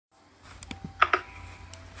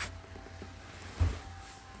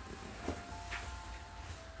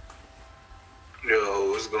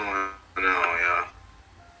What's going on, y'all?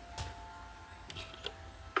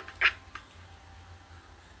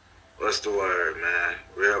 What's the word, man?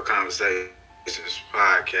 Real Conversations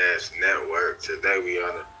Podcast Network. Today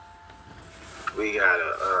we got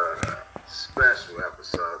a special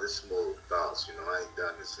episode. This Smooth Thoughts. You know, I ain't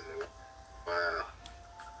done this in a while.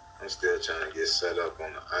 I'm still trying to get set up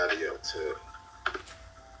on the audio too.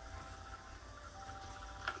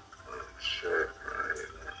 Sure, right.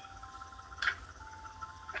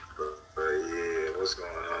 But yeah, what's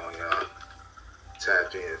going on, y'all?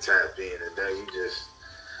 Tap in. Today we just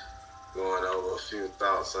going over a few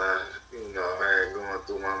thoughts I had going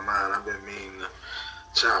through my mind. I've been meaning to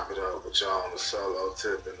chop it up with y'all on the solo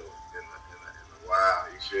tip in a while.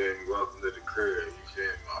 You feel me? Welcome to the crib. You feel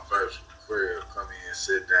me? My first crib. Come in,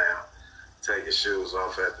 sit down, take your shoes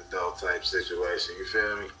off at the door type situation. You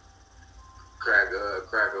feel me? Crack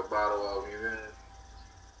a bottle open, you feel me?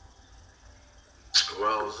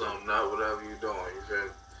 Roll something up, whatever you doing. You feel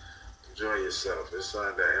me? Enjoy yourself. It's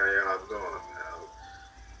Sunday. How y'all doing, man?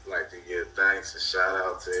 I'd like to give thanks and shout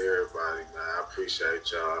out to everybody, man. I appreciate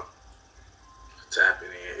y'all tapping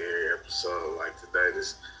in every episode like today.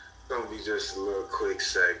 This gonna be just a little quick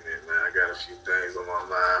segment, man. I got a few things on my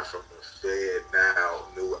mind from the Fed Now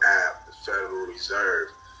new app, the Federal Reserve.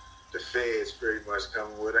 The Fed's pretty much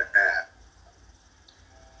coming with an app.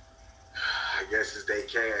 I guess it's their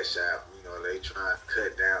cash app. You know, they trying to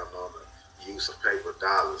cut down on the use of paper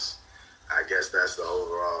dollars. I guess that's the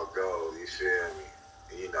overall goal. You feel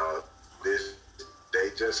me? You know, they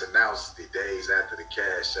just announced the days after the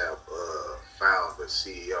Cash App founder,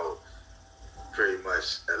 CEO, pretty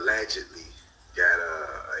much allegedly got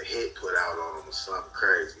a hit put out on him or something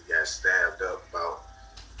crazy. He got stabbed up about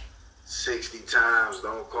 60 times.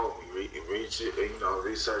 Don't quote me.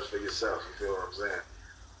 Research for yourself. You feel what I'm saying?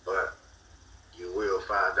 But you will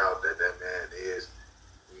find out that man is,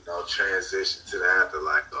 transitioned to the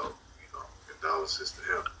afterlife, though. Condolences to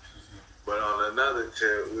him. But on another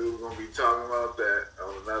tip, we were gonna be talking about that.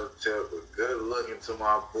 On another tip, but good looking to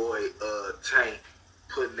my boy Tank,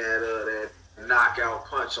 putting that knockout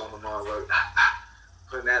punch on the motherfucker,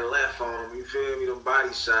 putting that left on him. You feel me? Them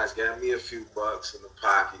body shots got me a few bucks in the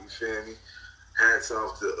pocket. You feel me? Hats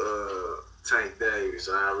off to Tank Davis.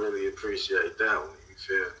 I really appreciate that one. You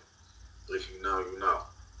feel me? If you know, you know.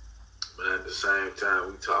 But at the same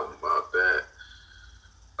time, we talking about that.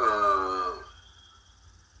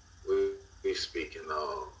 We speaking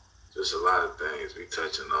on just a lot of things. We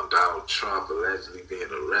touching on Donald Trump allegedly being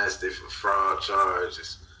arrested for fraud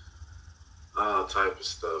charges, all type of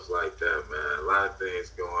stuff like that, man. A lot of things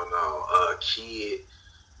going on.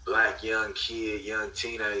 Black young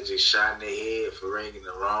teenager shot in the head for ringing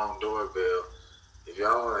the wrong doorbell. If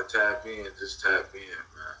y'all want to tap in, just tap in,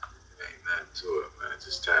 man. It ain't nothing to it, man.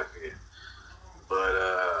 Just tap in. But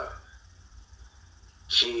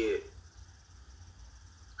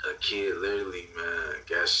a kid literally, man,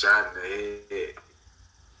 got shot in the head.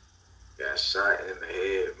 Got shot in the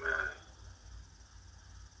head, man.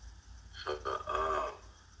 For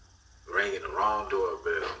ringing the wrong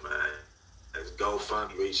doorbell, man. His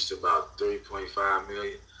GoFundMe reached about 3.5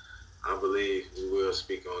 million. I believe we will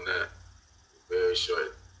speak on that very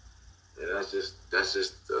shortly. And that's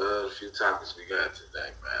just a few topics we got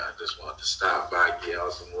today, man. I just wanted to stop by, get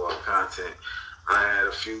y'all some more content. I had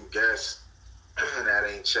a few guests that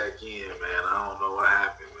ain't check in, man. I don't know what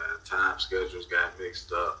happened, man. Time schedules got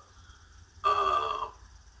mixed up.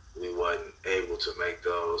 We wasn't able to make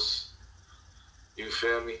those. You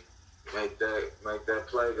feel me? Make that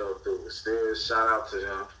play go through. But still, shout out to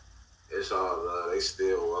them. It's all love. They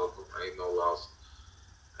still welcome. Ain't no lost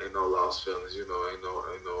feelings. Ain't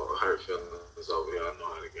no hurt feelings over here. I know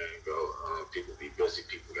how the game go. People be busy.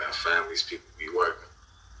 People got families. People be working.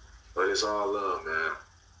 But it's all love, man.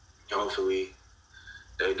 Hopefully,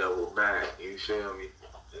 they double back, you feel me,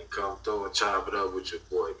 and come through and chop it up with your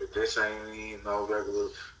boy. But this ain't even no regular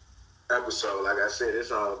episode. Like I said,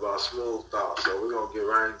 it's all about smooth thoughts. So we're gonna get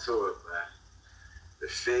right into it, man. The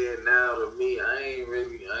Fed now, to me, I ain't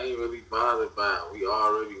really bothered by it. We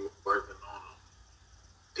already working on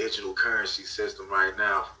a digital currency system right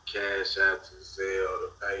now, from Cash App to Zelle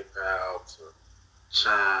to PayPal to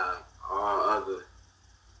Chime, all other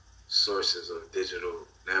sources of digital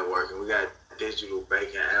networking. We got digital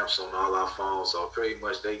banking apps on all our phones, so pretty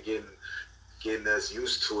much they getting us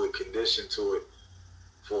used to it, conditioned to it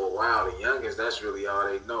for a while. The youngest, that's really all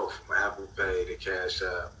they know, from Apple Pay to Cash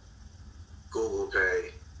App, Google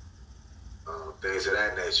Pay, things of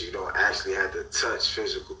that nature. You don't actually have to touch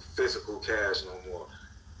physical cash no more.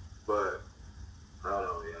 But hold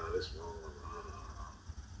on, y'all, this one.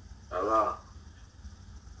 Hello.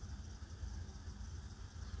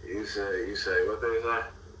 You say what they say?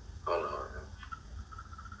 Hold on.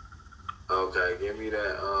 Okay, give me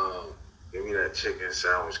that chicken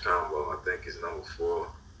sandwich combo. I think it's number 4.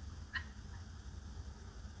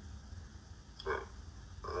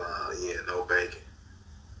 Yeah, no bacon.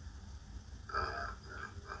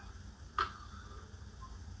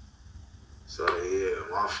 So yeah,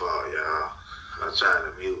 my fault, y'all. I tried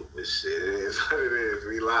to mute this shit. It is what it is.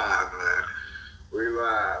 We live, man. We live,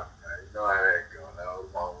 man. You know how that go. That was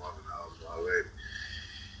my woman. That was my lady.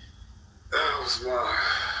 That was my,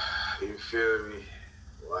 you feel me?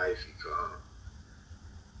 Wifey calling.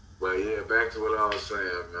 But yeah, back to what I was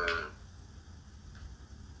saying, man.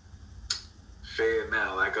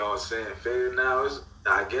 FedNow, like I was saying, FedNow is,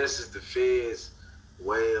 I guess it's the Fed's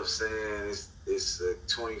way of saying it's a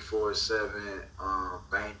 24/7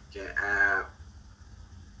 banking app.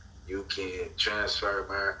 You can transfer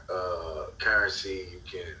currency. You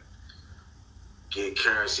can get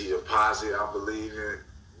currency deposit, I believe in.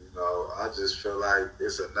 You know, I just feel like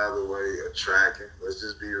it's another way of tracking. Let's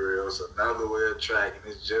just be real. It's another way of tracking.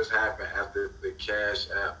 It just happened after the Cash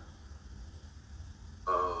App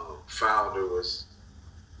founder was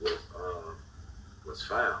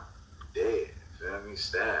found dead. You feel me?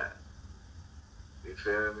 Stabbed. You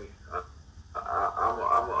feel me? I'm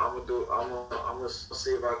gonna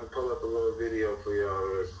see if I can pull up a little video for y'all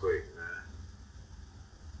real quick, man.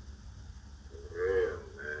 Real,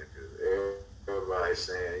 man, because everybody's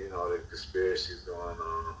saying, you know, the conspiracy's going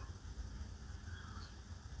on.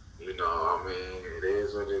 You know, I mean, it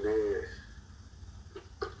is what it is.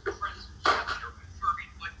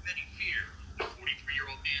 What many fear. The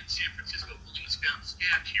 43-year-old man San Francisco police found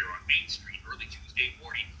stabbed here on Main Street early Tuesday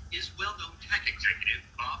morning is well-known tech executive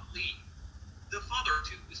Bob Lee. The father,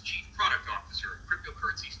 too, was chief product officer at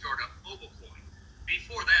cryptocurrency startup MobileCoin.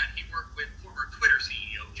 Before that, he worked with former Twitter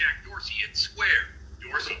CEO Jack Dorsey at Square.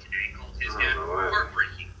 Dorsey today called his death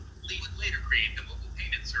heartbreaking. Lee would later create the mobile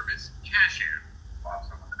payment service Cash App.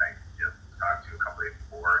 Someone that I just talked to a couple days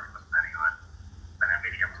before, he was planning on spending a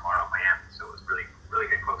meeting tomorrow in Miami, so it was really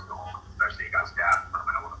getting close to home, especially he got stabbed in front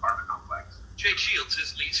of an old apartment complex. Jake Shields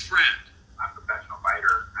is Lee's friend. I'm a professional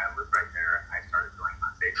fighter. I live right there. I started going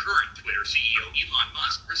on stage. Current Twitter CEO Elon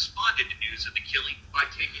Musk responded to news of the killing by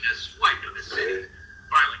taking a swipe of the city.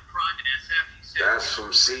 Violent crime in SF, he said. That's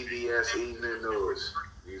from CBS Evening News.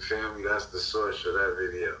 You feel me? That's the source for that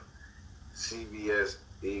video. CBS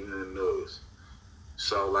Evening News.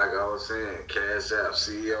 So, like I was saying, Cash App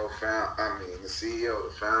CEO the CEO,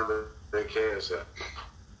 the founder of Cash App.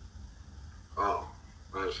 Oh,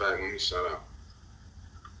 matter of fact, let me shout out.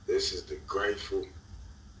 This is the Grateful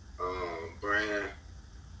brand.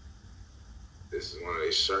 This is one of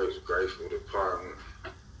their shirts, Grateful Department.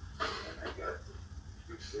 And I got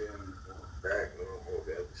you see them back. I don't know if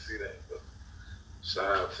y'all can see that, but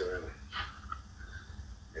shout out to them.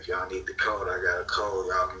 If y'all need the code, I got a code.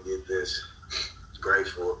 Y'all can get this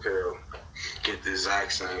Grateful apparel. Get this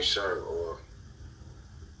exact same shirt or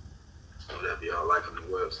whatever y'all like on the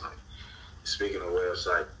website. Speaking of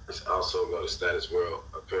websites, also go to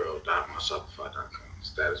statusworldapparel.myshopify.com.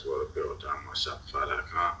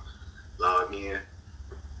 Statusworldapparel.myshopify.com. Log in.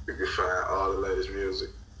 You can find all the latest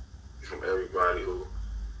music from everybody who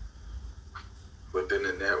within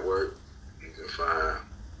the network. You can find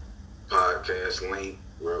podcast link,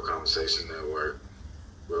 Real Conversations Network,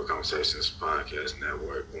 Real Conversations Podcast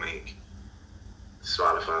Network link,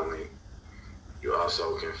 Spotify link. You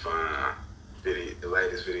also can find the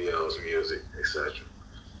latest videos, music, etc.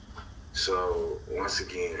 So once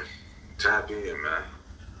again, tap in, man.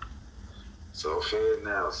 So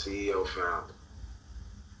FedNow, CEO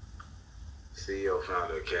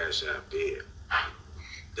founder of Cash App dead.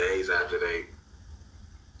 Days after they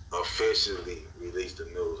officially released the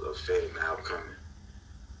news of FedNow coming.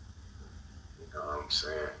 You know what I'm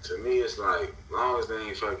saying? To me, it's like, as long as they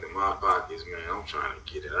ain't fucking my pockets, man, I'm trying to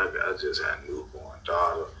get it. I just had a newborn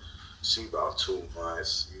daughter. She about 2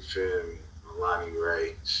 months. You feel me? Melanie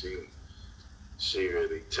Ray, she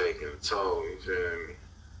really taking a toll. You feel me?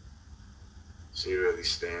 She really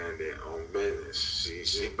standing on business.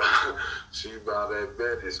 She about that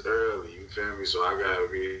business early. You feel me? So I gotta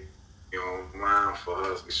be on mind for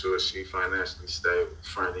her to be sure she financially stable,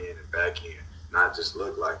 front end and back end, not just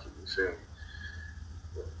look like it. You feel me?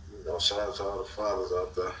 But, you know, shout out to all the fathers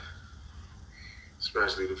out there,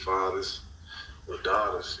 especially the fathers with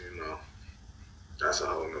daughters. You know, that's a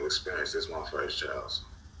whole new experience. This is my first child, so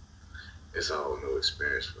it's a whole new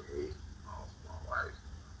experience for me, for my wife.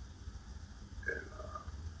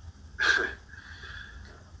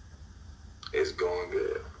 And it's going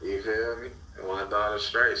good. You feel me? And my daughter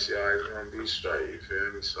straight, she always gonna be straight. You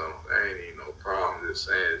feel me? So there ain't even no problem. Just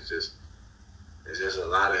saying, it's just a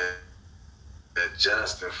lot of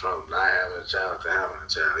adjusting from not having a child to having a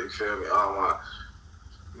child. You feel me? All my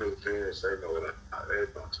new parents, they know what they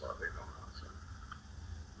don't talk. They know what I'm saying.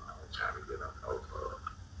 I'm trying to get up over.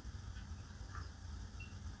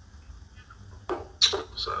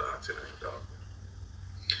 Shout out to them, dog.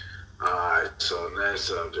 Alright, so next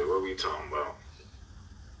subject, what we talking about?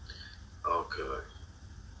 Okay.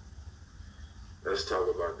 Let's talk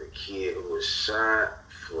about the kid who was shot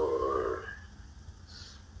for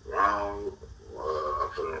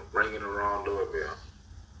ringing the wrong doorbell.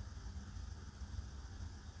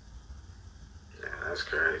 Yeah, that's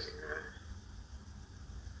crazy, man.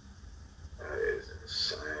 That is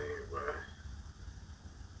insane, bro.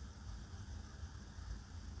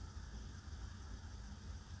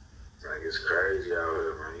 Like, it's crazy out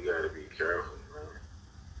here, man. You gotta be careful, man.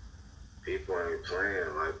 People ain't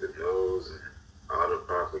playing like the news and all the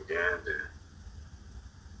propaganda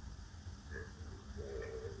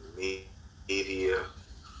and media.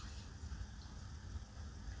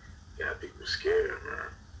 Got people scared, man.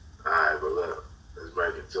 Alright, but look, let's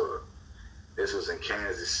break into it. This was in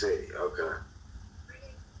Kansas City, okay.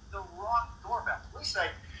 The wrong doorbell. Police say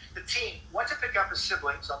the teen went to pick up his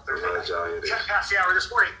siblings on Thursday night. 10 past the hour this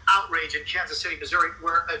morning. Outrage in Kansas City, Missouri,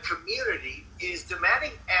 where a community is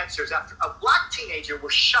demanding answers after a black teenager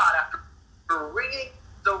was shot after ringing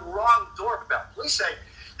the wrong doorbell. Police say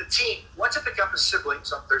the teen went to pick up his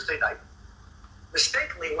siblings on Thursday night,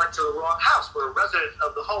 mistakenly went to the wrong house where a resident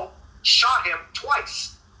of the home shot him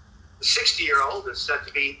twice. The 60-year-old is said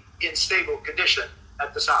to be in stable condition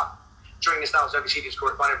at this hour. Joining us now is WBC News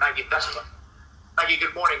correspondent Maggie Bessemer. Maggie,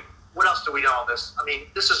 good morning. What else do we know on this? I mean,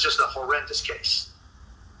 this is just a horrendous case.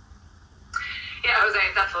 Yeah, Jose,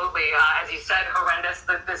 it's absolutely, as you said, horrendous.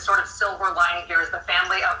 The sort of silver lining here is the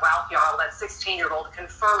family of Ralph Yarl, that 16-year-old,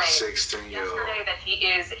 confirming yesterday that he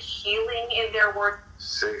is healing, in their words.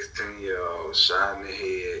 16-year-old shot in the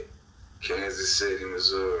head, Kansas City,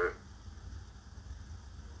 Missouri.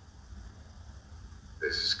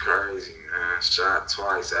 This is crazy, man. Shot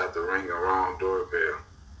twice after ringing the wrong doorbell.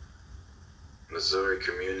 Missouri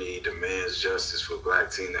community demands justice for black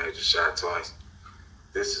teenager shot twice.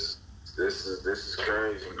 This is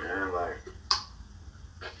crazy, man. Like,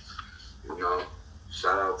 you know,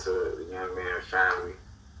 shout out to the young man family.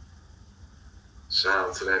 Shout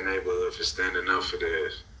out to that neighborhood for standing up for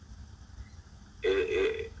this.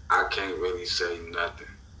 I can't really say nothing.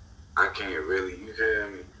 I can't really, you hear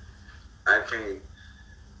me? I can't.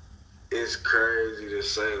 It's crazy to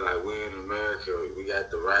say, like, we in America, we got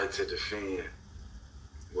the right to defend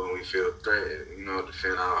when we feel threatened, you know,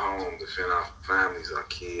 defend our home, defend our families, our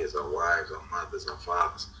kids, our wives, our mothers, our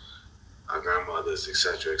fathers, our grandmothers,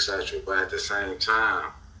 etc., etc. But at the same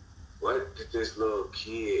time, what did this little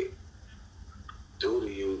kid do to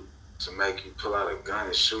you to make you pull out a gun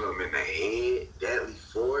and shoot him in the head? Deadly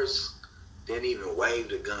force? Didn't even wave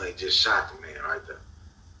the gun, he just shot the man right there.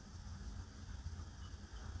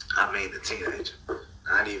 I mean the teenager,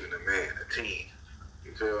 not even a man, a teen.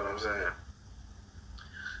 You feel what I'm saying?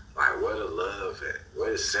 Like, where the love at?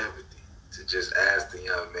 Where the sympathy to just ask the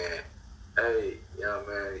young man, hey, young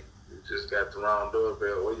man, you just got the wrong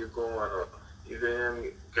doorbell. Where you going? Or, you feel me?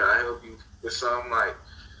 Can I help you with something? Like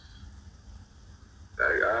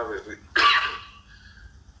obviously,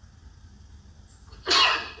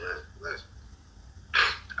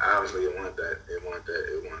 obviously it wasn't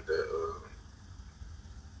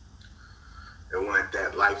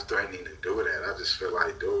that life-threatening to do that. I just feel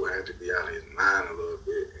like dude had to be out of his mind a little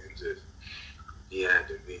bit, and just he had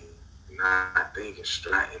to be not thinking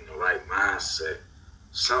straight in the right mindset.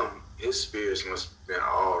 His spirits must have been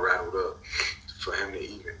all rattled up for him to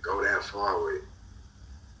even go that far with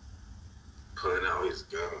pulling out his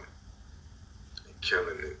gun and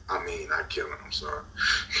killing it. I mean, not killing, I'm sorry.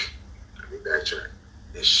 Let me backtrack.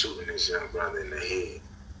 And shooting this young brother in the head.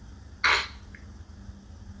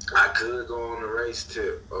 I could go on the race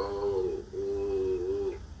tip.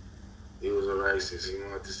 He was a racist. He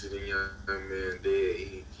wanted to see the young man dead.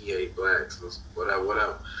 He hate blacks.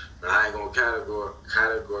 Whatever. But I ain't gonna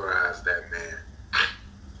categorize that man.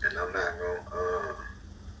 And I'm not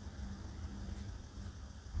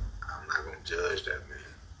gonna judge that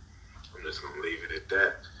man. I'm just gonna leave it at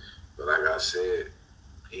that. But like I said,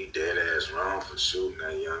 he dead ass wrong for shooting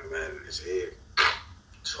that young man in his head.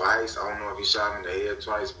 Twice. I don't know if he shot him in the head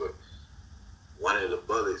twice, but one of the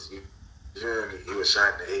bullets, you feel me, he was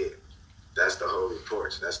shot in the head. That's the whole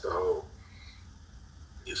report. That's the whole,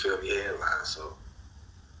 you feel me, headline. So,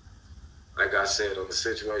 like I said, on a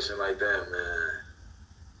situation like that,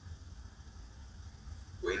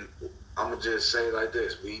 man, I'm going to just say it like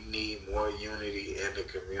this. We need more unity in the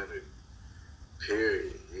community.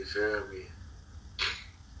 Period. You feel me?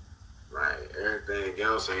 Like, everything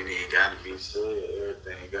else ain't even got to be said.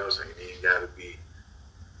 Everything else ain't even got to be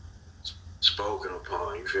spoken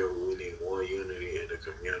upon. You feel me? We need more unity in the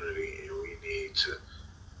community, and we need to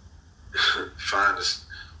find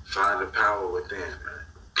the power within, man.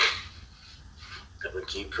 I'm going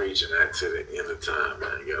to keep preaching that to the end of time,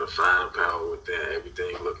 man. You got to find the power within.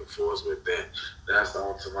 Everything you're looking for is within. That's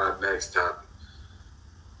on to my next topic.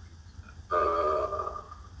 I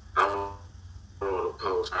wrote a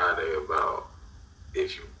post Friday about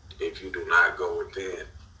if you do not go within,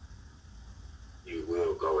 you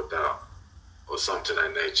will go without, or something to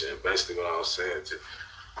that nature. And basically what I was saying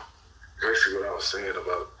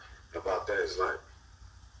about that is like,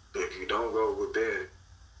 if you don't go within,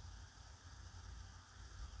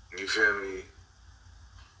 you feel me,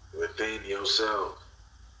 within yourself,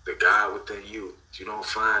 the God within you, if you don't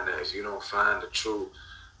find that, if you don't find the true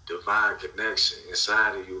divine connection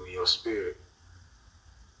inside of you and your spirit,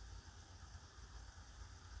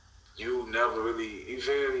 you never really, you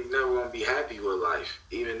feel me, you never gonna be happy with life.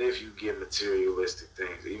 Even if you get materialistic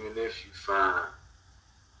things, even if you find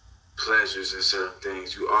pleasures in certain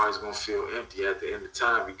things, you always gonna feel empty at the end of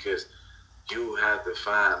time, because you have to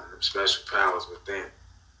find them special powers within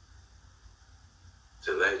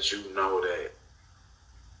to let you know that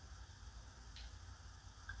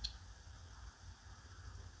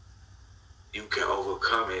you can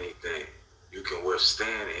overcome anything, you can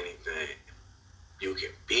withstand anything, you can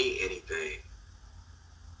be anything,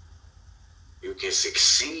 you can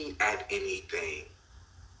succeed at anything.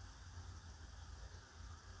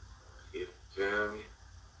 You feel me?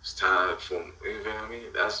 It's time for, you feel me?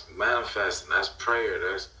 That's manifesting, that's prayer,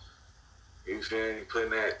 that's, you feel me? Putting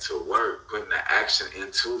that to work, putting the action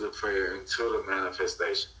into the prayer, into the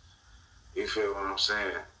manifestation. You feel what I'm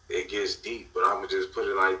saying? It gets deep, but I'm going to just put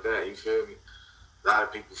it like that. You feel me? A lot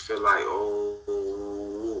of people feel like,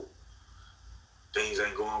 oh, things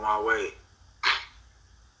ain't going my way.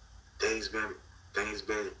 Things been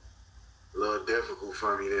a little difficult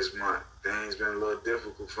for me this month. Things been a little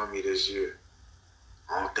difficult for me this year.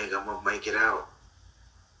 I don't think I'm going to make it out.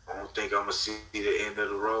 I don't think I'm going to see the end of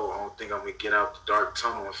the road. I don't think I'm going to get out the dark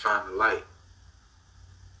tunnel and find the light.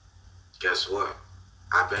 Guess what?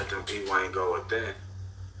 I bet them people ain't go within.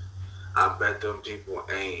 I bet them people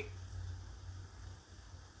ain't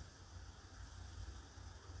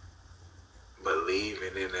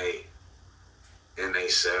believing in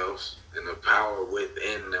themselves, in the power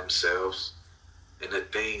within themselves, and the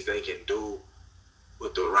things they can do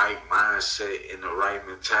with the right mindset and the right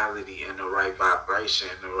mentality and the right vibration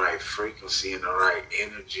and the right frequency and the right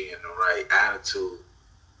energy and the right attitude.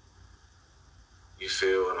 You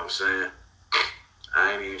feel what I'm saying?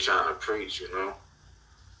 I ain't even trying to preach, you know?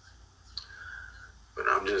 But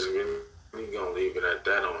I'm just really gonna leave it at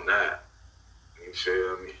that on that. You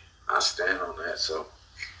feel me? I stand on that, so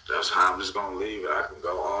that's how I'm just gonna leave it. I can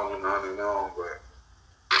go on and on and on, but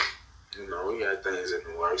you know, we got things in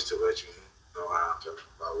the works to let you know how I'm feeling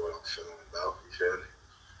about what I'm feeling about. You feel me?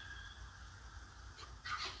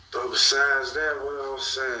 But besides that, what I was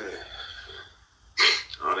saying,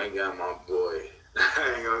 oh, they got my boy. I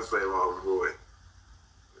ain't gonna say my boy,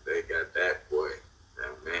 but they got that boy,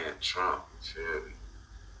 that man Trump. You feel me?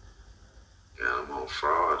 Got him on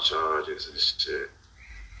fraud charges and shit.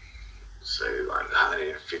 Say like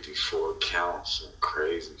 154 counts and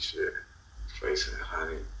crazy shit. Facing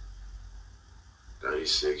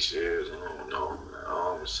 136 years. I don't know, man.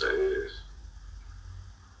 All I'm gonna say is,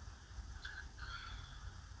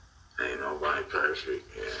 ain't nobody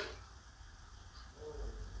perfect, man.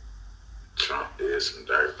 Trump did some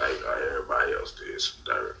dirt like everybody else did some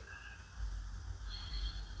dirt.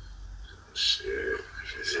 Shit,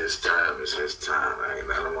 if it's his time, it's his time. I ain't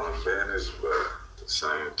none of my business, but at the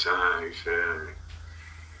same time, you feel me?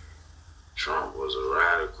 Trump was a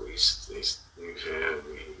radical. You feel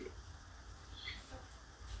me?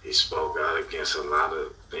 He spoke out against a lot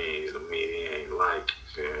of things the media ain't like. You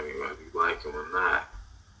feel me? Whether you like him or not.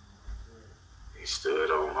 He stood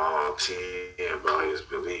on all 10 about his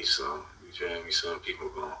beliefs. So, you feel me? Some people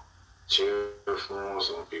gonna cheer for him.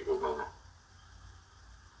 Some people gonna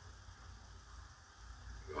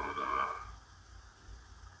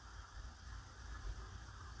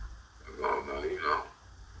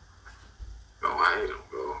gonna hate him,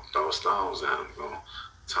 gonna throw stones at him, gonna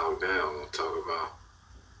talk down, gonna talk about,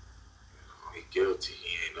 he guilty,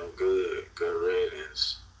 he ain't no good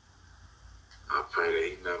riddance. I pray that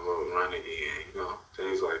he never run again,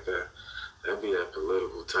 things like that. That be that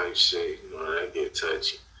political type shit, you know, that get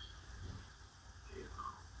touchy. You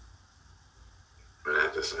know. But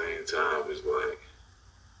at the same time, it's like,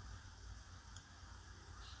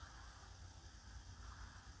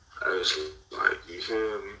 it's like, you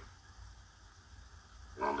feel me?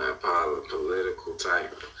 On that political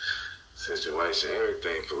type situation,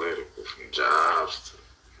 everything political, from jobs to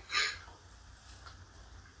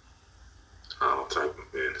all type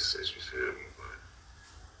of businesses, you feel me?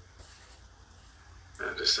 But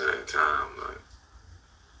at the same time, like,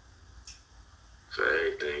 for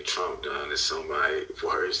everything Trump done, is somebody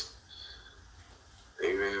worse.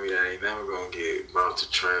 You feel me? That ain't never gonna get brought to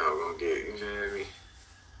trial, gonna get, you feel me?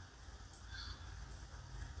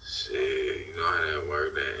 Shit, you know how that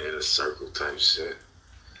work, that inner circle type shit.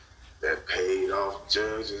 That paid off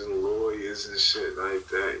judges and lawyers and shit like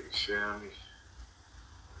that, you feel me?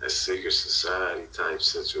 That secret society type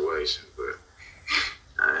situation, but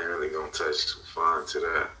I ain't really gonna touch too far into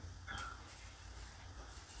that.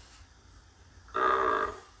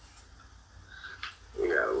 We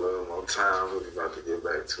got a little more time. We're about to get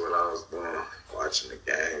back to what I was doing, watching the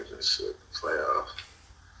games and shit, the playoff.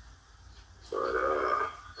 But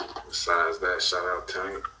besides that, shout out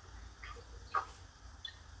Tank.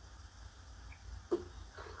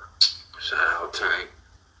 Shout out Tank.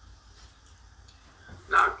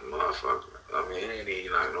 Knocked the motherfucker. I mean, he ain't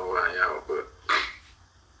even knocked nobody out, but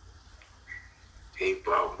he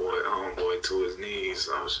brought homeboy to his knees.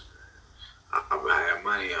 So I had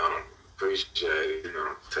money on him. Appreciate it, you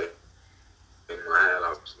know. Taking my hat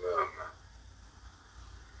off as well, man.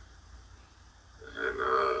 And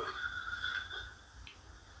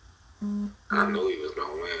I knew he was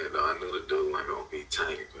gonna win, though. I knew the dude wasn't gonna be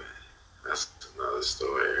Tank, but that's another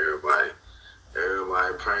story.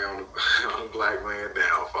 Everybody praying on the black man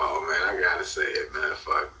downfall, man. I gotta say it, man.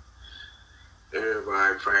 Fuck.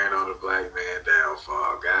 Everybody praying on the black man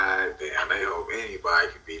downfall. God damn, they hope anybody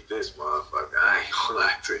can beat this motherfucker. I ain't gonna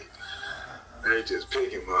lie to you. They just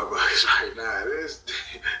picking motherfuckers right now.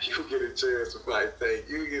 You get a chance to fight Tank.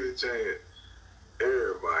 You get a chance.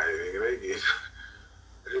 Everybody, nigga,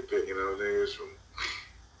 they picking up niggas from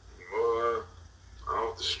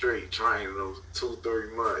off the street, training them for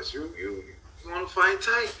 2-3 months. You want to fight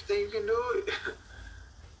Tank? You think you can do it?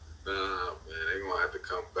 Nah, man, they gonna have to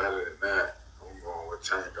come better than that. I'm going with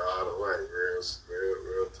Tank all the way.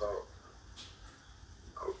 Real talk.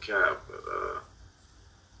 Okay, but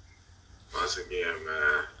once again,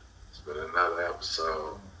 man, it's been another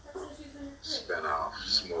episode. Spin-off,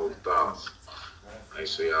 Smooth Thoughts. Make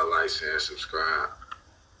sure y'all like, share, and subscribe.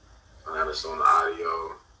 Find us on the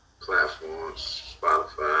audio platforms,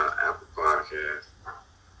 Spotify, Apple Podcasts.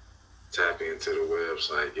 Tap into the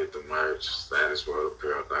website, get the merch,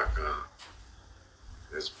 statusworldapparel.com.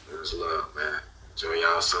 It's love, man. Enjoy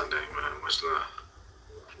y'all Sunday, man. Much love.